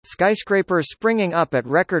skyscrapers springing up at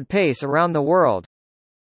record pace around the world.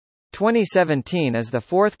 2017 is the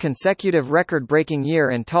fourth consecutive record-breaking year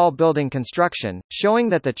in tall building construction, showing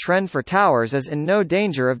that the trend for towers is in no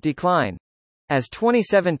danger of decline. As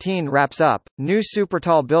 2017 wraps up, new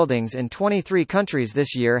supertall buildings in 23 countries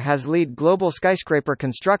this year has led global skyscraper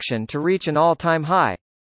construction to reach an all-time high.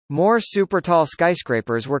 More supertall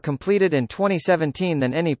skyscrapers were completed in 2017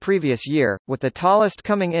 than any previous year, with the tallest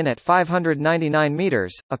coming in at 599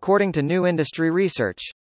 meters, according to new industry research.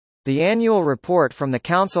 The annual report from the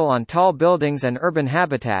Council on Tall Buildings and Urban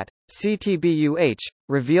Habitat, CTBUH,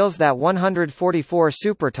 reveals that 144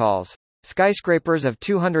 supertalls, skyscrapers of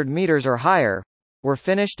 200 meters or higher, were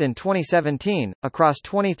finished in 2017, across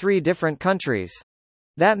 23 different countries.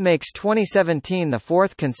 That makes 2017 the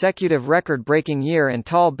fourth consecutive record-breaking year in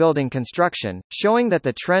tall building construction, showing that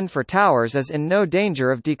the trend for towers is in no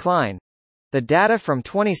danger of decline. The data from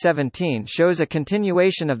 2017 shows a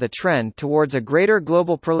continuation of the trend towards a greater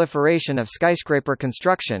global proliferation of skyscraper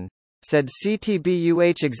construction, said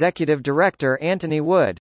CTBUH Executive Director Anthony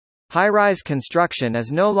Wood. High-rise construction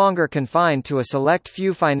is no longer confined to a select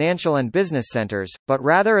few financial and business centers, but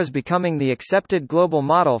rather is becoming the accepted global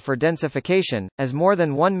model for densification, as more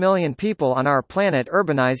than 1 million people on our planet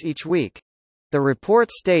urbanize each week. The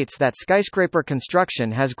report states that skyscraper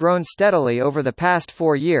construction has grown steadily over the past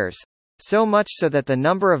 4 years. So much so that the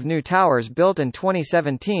number of new towers built in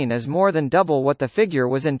 2017 is more than double what the figure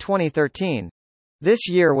was in 2013. This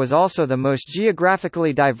year was also the most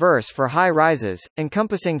geographically diverse for high-rises,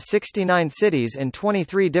 encompassing 69 cities in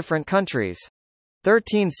 23 different countries.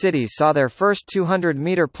 13 cities saw their first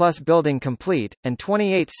 200-meter-plus building complete, and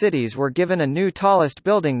 28 cities were given a new tallest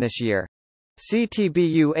building this year.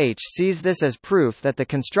 CTBUH sees this as proof that the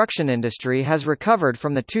construction industry has recovered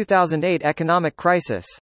from the 2008 economic crisis.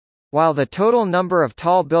 While the total number of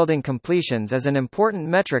tall building completions is an important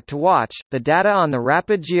metric to watch, the data on the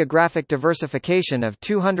rapid geographic diversification of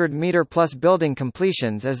 200-meter-plus building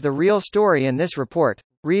completions is the real story in this report,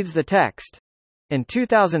 reads the text. In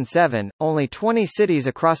 2007, only 20 cities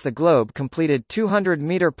across the globe completed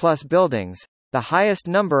 200-meter-plus buildings, the highest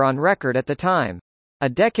number on record at the time. A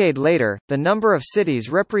decade later, the number of cities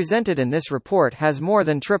represented in this report has more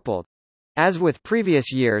than tripled. As with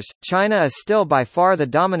previous years, China is still by far the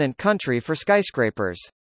dominant country for skyscrapers.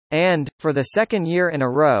 And, for the second year in a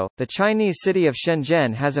row, the Chinese city of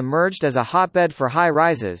Shenzhen has emerged as a hotbed for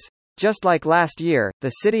high-rises. Just like last year, the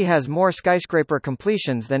city has more skyscraper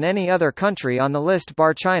completions than any other country on the list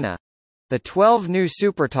bar China. The 12 new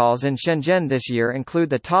supertalls in Shenzhen this year include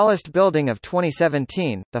the tallest building of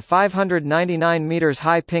 2017, the 599 meters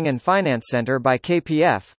high Ping An Finance Center by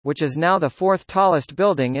KPF, which is now the fourth tallest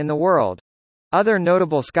building in the world. Other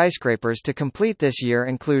notable skyscrapers to complete this year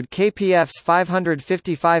include KPF's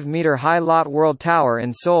 555-meter high Lot World Tower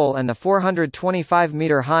in Seoul and the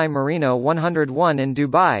 425-meter high Marino 101 in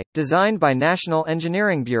Dubai, designed by National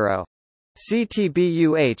Engineering Bureau.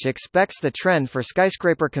 CTBUH expects the trend for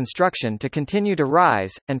skyscraper construction to continue to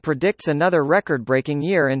rise, and predicts another record-breaking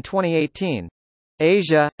year in 2018.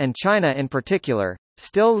 Asia, and China in particular,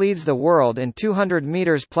 still leads the world in 200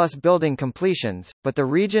 meters plus building completions, but the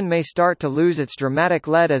region may start to lose its dramatic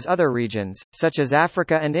lead as other regions, such as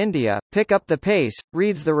Africa and India, pick up the pace,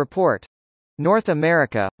 reads the report. North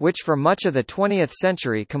America, which for much of the 20th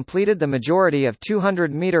century completed the majority of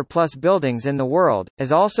 200-meter-plus buildings in the world,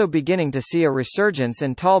 is also beginning to see a resurgence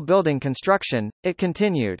in tall building construction, it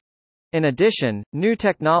continued. In addition, new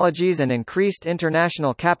technologies and increased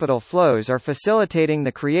international capital flows are facilitating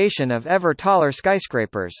the creation of ever taller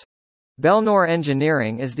skyscrapers. Belnor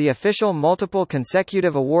Engineering is the official multiple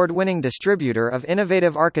consecutive award-winning distributor of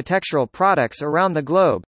innovative architectural products around the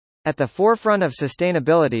globe. At the forefront of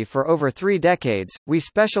sustainability for over 3 decades, we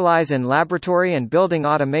specialize in laboratory and building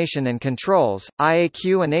automation and controls,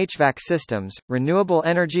 IAQ and HVAC systems, renewable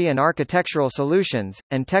energy and architectural solutions,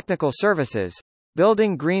 and technical services,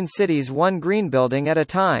 building green cities one green building at a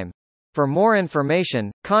time. For more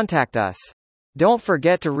information, contact us. Don't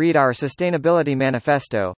forget to read our Sustainability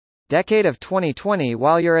Manifesto, Decade of 2020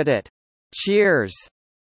 while you're at it. Cheers!